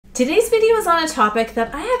Today's video is on a topic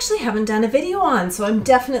that I actually haven't done a video on, so I'm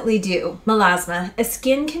definitely due. Melasma, a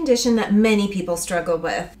skin condition that many people struggle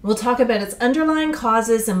with. We'll talk about its underlying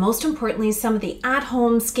causes and most importantly, some of the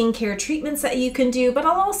at-home skincare treatments that you can do, but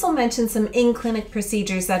I'll also mention some in-clinic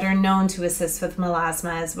procedures that are known to assist with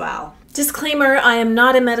melasma as well. Disclaimer, I am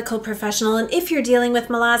not a medical professional, and if you're dealing with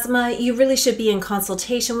melasma, you really should be in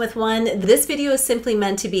consultation with one. This video is simply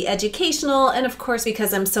meant to be educational, and of course,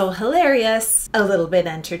 because I'm so hilarious, a little bit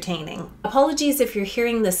entertaining. Apologies if you're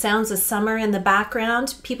hearing the sounds of summer in the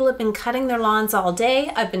background. People have been cutting their lawns all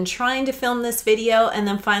day. I've been trying to film this video, and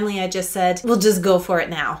then finally I just said, we'll just go for it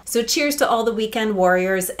now. So cheers to all the weekend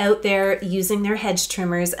warriors out there using their hedge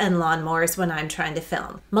trimmers and lawnmowers when I'm trying to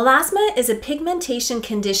film. Melasma is a pigmentation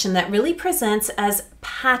condition that really presents as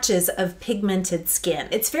patches of pigmented skin.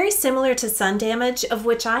 It's very similar to sun damage, of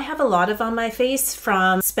which I have a lot of on my face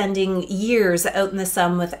from spending years out in the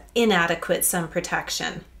sun with inadequate sun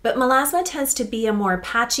protection. But melasma tends to be a more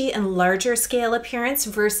patchy and larger scale appearance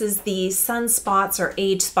versus the sunspots or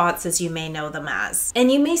age spots as you may know them as.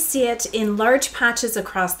 And you may see it in large patches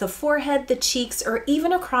across the forehead, the cheeks, or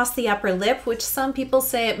even across the upper lip, which some people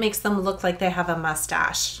say it makes them look like they have a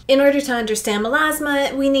mustache. In order to understand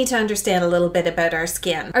melasma, we need to understand a little bit about our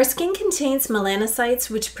skin. Our skin contains melanocytes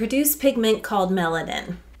which produce pigment called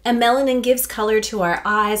melanin. And melanin gives color to our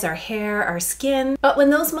eyes, our hair, our skin. But when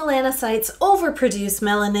those melanocytes overproduce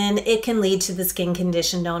melanin, it can lead to the skin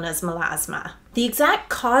condition known as melasma. The exact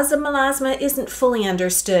cause of melasma isn't fully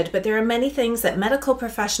understood, but there are many things that medical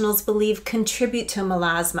professionals believe contribute to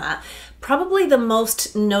melasma. Probably the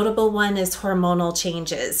most notable one is hormonal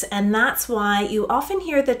changes, and that's why you often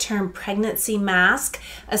hear the term pregnancy mask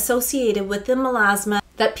associated with the melasma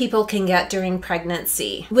that people can get during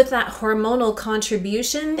pregnancy. With that hormonal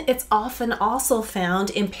contribution, it's often also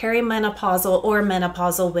found in perimenopausal or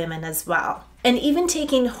menopausal women as well. And even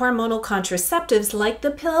taking hormonal contraceptives like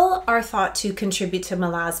the pill are thought to contribute to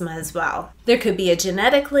melasma as well. There could be a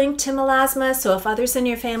genetic link to melasma, so if others in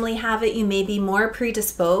your family have it, you may be more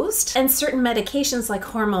predisposed. And certain medications like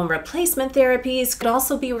hormone replacement therapies could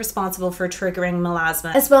also be responsible for triggering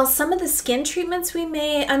melasma. As well, some of the skin treatments we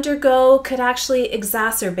may undergo could actually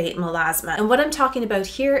exacerbate melasma. And what I'm talking about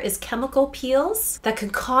here is chemical peels that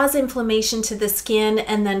could cause inflammation to the skin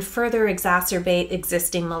and then further exacerbate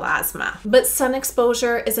existing melasma. But sun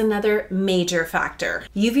exposure is another major factor.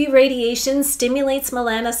 UV radiation stimulates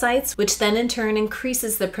melanocytes, which then in turn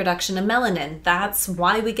increases the production of melanin. That's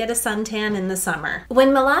why we get a suntan in the summer.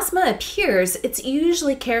 When melasma appears, it's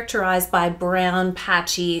usually characterized by brown,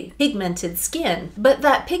 patchy, pigmented skin. But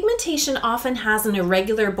that pigmentation often has an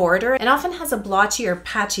irregular border and often has a blotchy or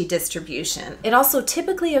patchy distribution. It also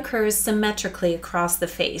typically occurs symmetrically across the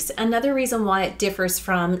face, another reason why it differs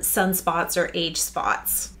from sunspots or age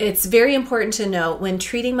spots. It's very important to note when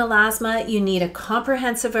treating melasma, you need a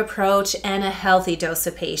comprehensive approach and a healthy dose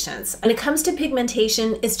of patience. When it comes to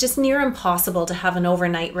pigmentation, it's just near impossible to have an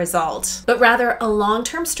overnight result, but rather a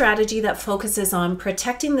long-term strategy that focuses on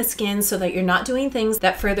protecting the skin so that you're not doing things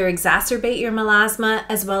that further exacerbate your melasma,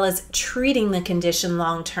 as well as treating the condition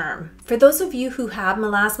long-term. For those of you who have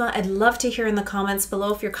melasma, I'd love to hear in the comments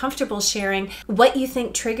below if you're comfortable sharing what you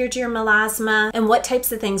think triggered your melasma and what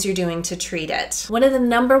types of things you're doing to treat it. One of the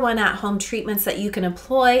 #1 at-home treatments that you can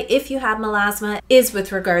employ if you have melasma is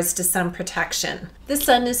with regards to sun protection. The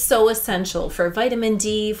sun is so essential for vitamin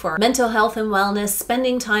D, for mental health and wellness,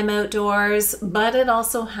 spending time outdoors, but it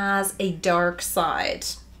also has a dark side.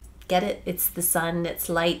 Get it? It's the sun, it's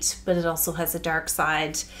light, but it also has a dark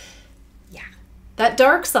side. That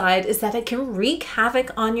dark side is that it can wreak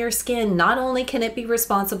havoc on your skin. Not only can it be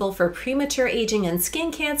responsible for premature aging and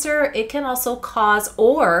skin cancer, it can also cause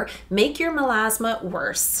or make your melasma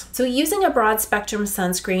worse. So using a broad spectrum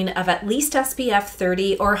sunscreen of at least SPF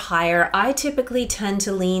 30 or higher, I typically tend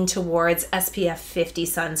to lean towards SPF 50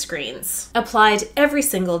 sunscreens. Applied every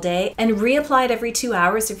single day and reapplied every 2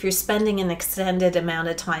 hours if you're spending an extended amount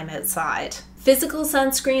of time outside. Physical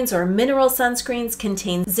sunscreens or mineral sunscreens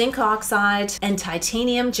contain zinc oxide and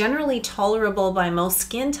titanium, generally tolerable by most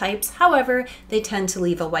skin types. However, they tend to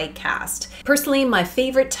leave a white cast. Personally, my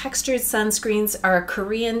favorite textured sunscreens are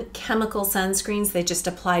Korean chemical sunscreens. They just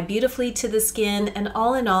apply beautifully to the skin, and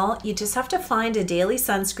all in all, you just have to find a daily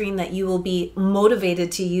sunscreen that you will be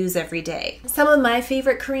motivated to use every day. Some of my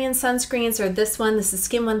favorite Korean sunscreens are this one. This is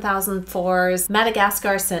Skin 1004's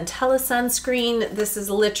Madagascar Centella sunscreen. This is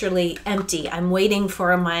literally empty. I'm waiting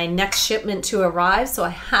for my next shipment to arrive, so I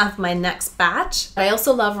have my next batch. I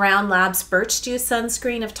also love Roundlab's Birch Juice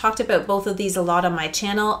sunscreen. I've talked about both of these a lot on my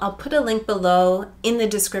channel. I'll put a link below in the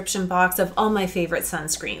description box of all my favorite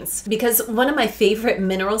sunscreens, because one of my favorite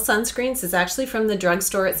mineral sunscreens is actually from the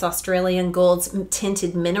drugstore. It's Australian Gold's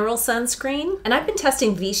Tinted Mineral Sunscreen. And I've been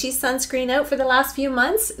testing Vichy sunscreen out for the last few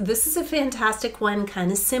months. This is a fantastic one,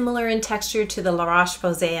 kind of similar in texture to the La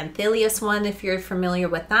Roche-Posay Anthelios one, if you're familiar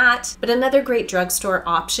with that. But another great drugstore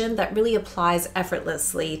option that really applies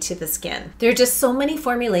effortlessly to the skin. There are just so many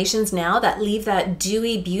formulations now that leave that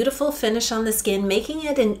dewy, beautiful finish on the skin, making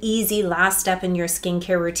it an easy last step in your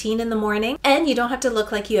skincare routine in the morning. And you don't have to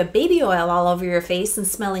look like you have baby oil all over your face and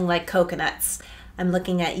smelling like coconuts. I'm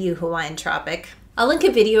looking at you, Hawaiian Tropic. I'll link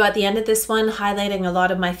a video at the end of this one highlighting a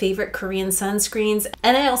lot of my favorite Korean sunscreens,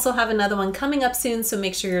 and I also have another one coming up soon, so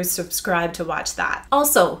make sure you're subscribed to watch that.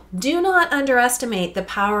 Also, do not underestimate the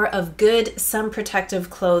power of good sun protective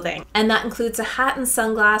clothing, and that includes a hat and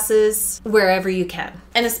sunglasses wherever you can,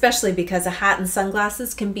 and especially because a hat and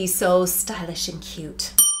sunglasses can be so stylish and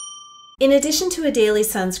cute. In addition to a daily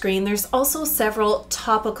sunscreen, there's also several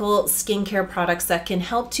topical skincare products that can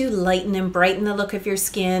help to lighten and brighten the look of your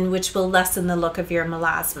skin, which will lessen the look of your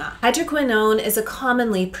melasma. Hydroquinone is a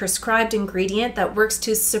commonly prescribed ingredient that works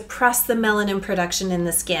to suppress the melanin production in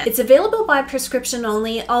the skin. It's available by prescription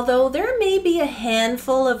only, although there may be a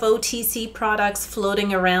handful of OTC products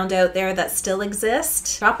floating around out there that still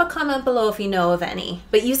exist. Drop a comment below if you know of any.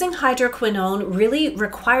 But using hydroquinone really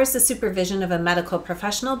requires the supervision of a medical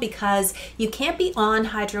professional, because you can't be on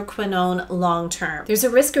hydroquinone long term. There's a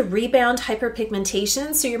risk of rebound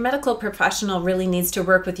hyperpigmentation, so your medical professional really needs to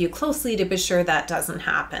work with you closely to be sure that doesn't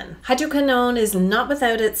happen. Hydroquinone is not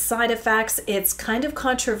without its side effects. It's kind of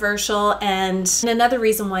controversial, and another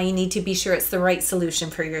reason why you need to be sure it's the right solution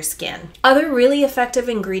for your skin. Other really effective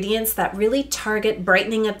ingredients that really target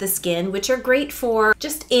brightening of the skin, which are great for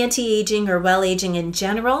just anti-aging or well-aging in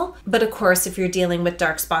general, but of course if you're dealing with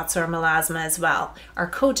dark spots or melasma as well,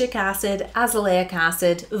 are kojic acid, azelaic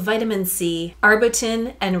acid, vitamin C,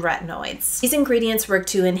 arbutin, and retinoids. These ingredients work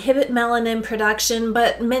to inhibit melanin production,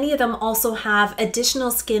 but many of them also have additional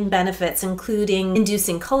skin benefits, including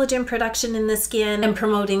inducing collagen production in the skin and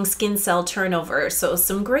promoting skin cell turnover, so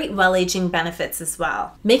some great well-aging benefits as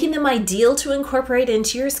well, making them ideal to incorporate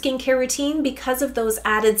into your skincare routine because of those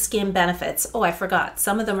added skin benefits. Oh, I forgot,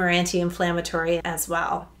 some of them are anti-inflammatory as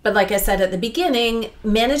well. But like I said at the beginning,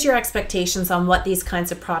 manage your expectations on what these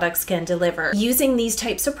kinds of products can deliver. Using these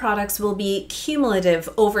types of products will be cumulative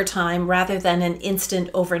over time rather than an instant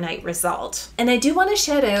overnight result. And I do want to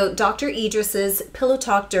shout out Dr. Idris's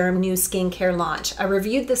Pillowtalk Derm new skincare launch. I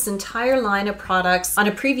reviewed this entire line of products on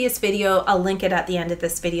a previous video. I'll link it at the end of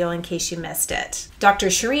this video in case you missed it. Dr.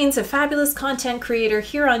 Shireen's a fabulous content creator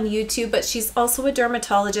here on YouTube, but she's also a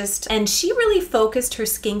dermatologist, and she really focused her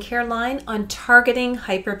skincare line on targeting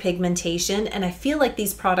hyperpigmentation, and I feel like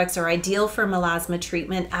these products are ideal for melasma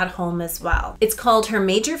treatment at home as well. It's called her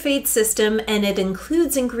Major Fade System, and it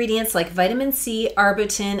includes ingredients like vitamin C,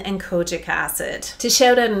 arbutin, and kojic acid. To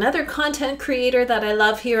shout out another content creator that I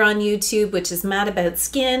love here on YouTube, which is Mad About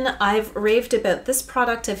Skin, I've raved about this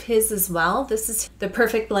product of his as well. This is the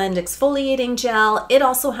Perfect Blend Exfoliating Gel. It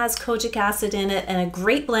also has kojic acid in it and a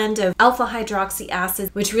great blend of alpha hydroxy acid,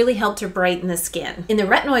 which really help to brighten the skin. In the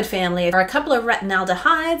retinoid family are a couple of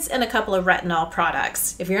retinaldehydes and a couple of retinol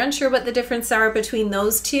products. If you're unsure what the difference are between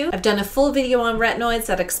those two, I've done a full video on retinoids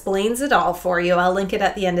that explains it all for you. I'll link it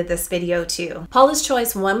at the end of this video too. Paula's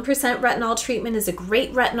Choice 1% retinol treatment is a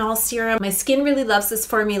great retinol serum. My skin really loves this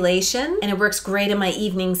formulation, and it works great in my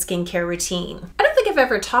evening skincare routine. I don't think I've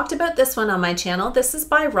ever talked about this one on my channel. This is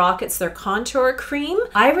by Rock. It's their contour cream.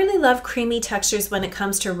 I really love creamy textures when it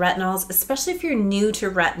comes to retinols, especially if you're new to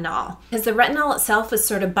retinol, because the retinol itself is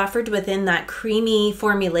sort of buffered within that creamy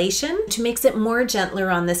formulation, which makes it more gentler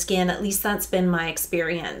on the skin. At least that's been my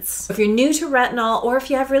experience. If you're new to retinol, or if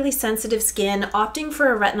you have really sensitive skin, opting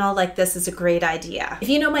for a retinol like this is a great idea. If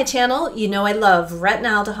you know my channel, you know I love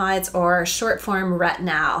retinaldehydes, or short form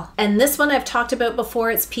retinal. And this one I've talked about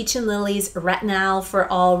before. It's Peach and Lily's Retinol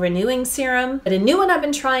for All Renewing Serum. But a new one I've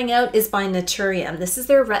been trying out is by Naturium. This is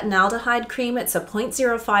their retinaldehyde cream. It's a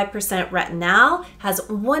 0.05% retinol, has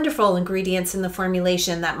wonderful ingredients in the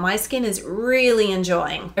formulation that my skin is really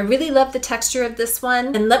enjoying. I really love the texture of this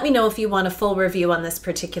one, and let me know if you want a full review on this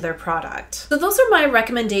particular product. So those are my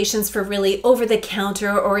recommendations for really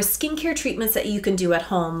over-the-counter or skincare treatments that you can do at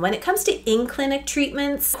home. When it comes to in-clinic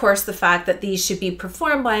treatments, of course, the fact that these should be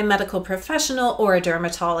performed by a medical professional or a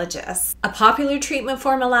dermatologist. A popular treatment treatment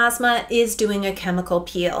for melasma is doing a chemical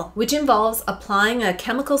peel, which involves applying a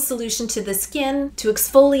chemical solution to the skin to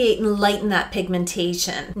exfoliate and lighten that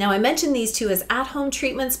pigmentation. Now, I mentioned these two as at-home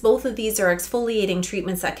treatments. Both of these are exfoliating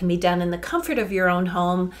treatments that can be done in the comfort of your own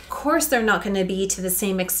home. Of course, they're not going to be to the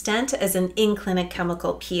same extent as an in-clinic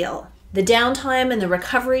chemical peel. The downtime and the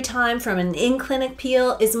recovery time from an in-clinic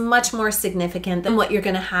peel is much more significant than what you're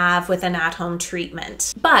going to have with an at-home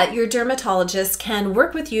treatment. But your dermatologist can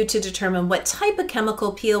work with you to determine what type of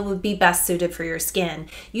chemical peel would be best suited for your skin.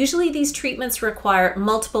 Usually these treatments require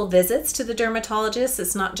multiple visits to the dermatologist.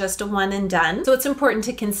 It's not just a one and done. So it's important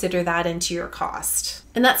to consider that into your cost.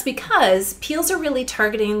 And that's because peels are really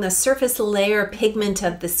targeting the surface layer pigment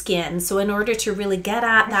of the skin. So in order to really get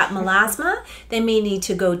at that melasma, they may need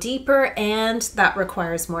to go deeper, and that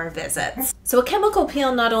requires more visits. So a chemical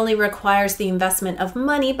peel not only requires the investment of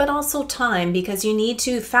money, but also time, because you need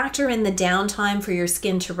to factor in the downtime for your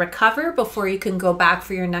skin to recover before you can go back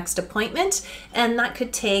for your next appointment. And that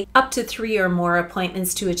could take up to 3 or more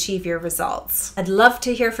appointments to achieve your results. I'd love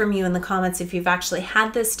to hear from you in the comments if you've actually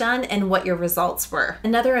had this done and what your results were.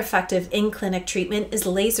 Another effective in-clinic treatment is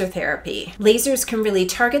laser therapy. Lasers can really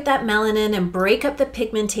target that melanin and break up the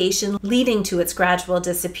pigmentation, leading to its gradual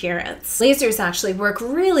disappearance. Lasers actually work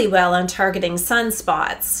really well on targeting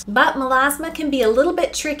sunspots, but melasma can be a little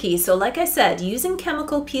bit tricky. So like I said, using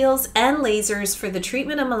chemical peels and lasers for the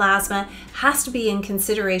treatment of melasma has to be in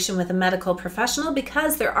consideration with a medical professional,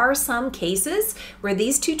 because there are some cases where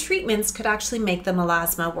these two treatments could actually make the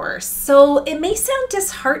melasma worse. So it may sound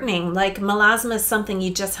disheartening, like melasma is something you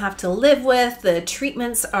just have to live with. The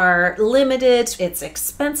treatments are limited. It's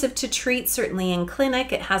expensive to treat, certainly in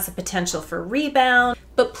clinic. It has the potential for rebound.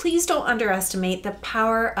 But please don't underestimate the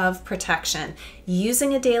power of protection.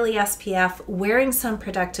 Using a daily SPF, wearing some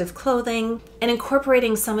protective clothing, and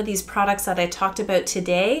incorporating some of these products that I talked about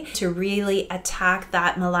today to really attack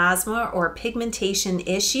that melasma or pigmentation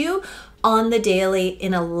issue on the daily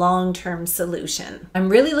in a long-term solution. I'm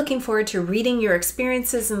really looking forward to reading your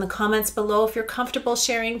experiences in the comments below. If you're comfortable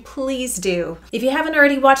sharing, please do. If you haven't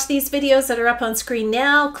already watched these videos that are up on screen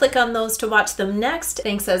now, click on those to watch them next.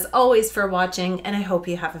 Thanks as always for watching, and I hope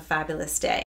you have a fabulous day.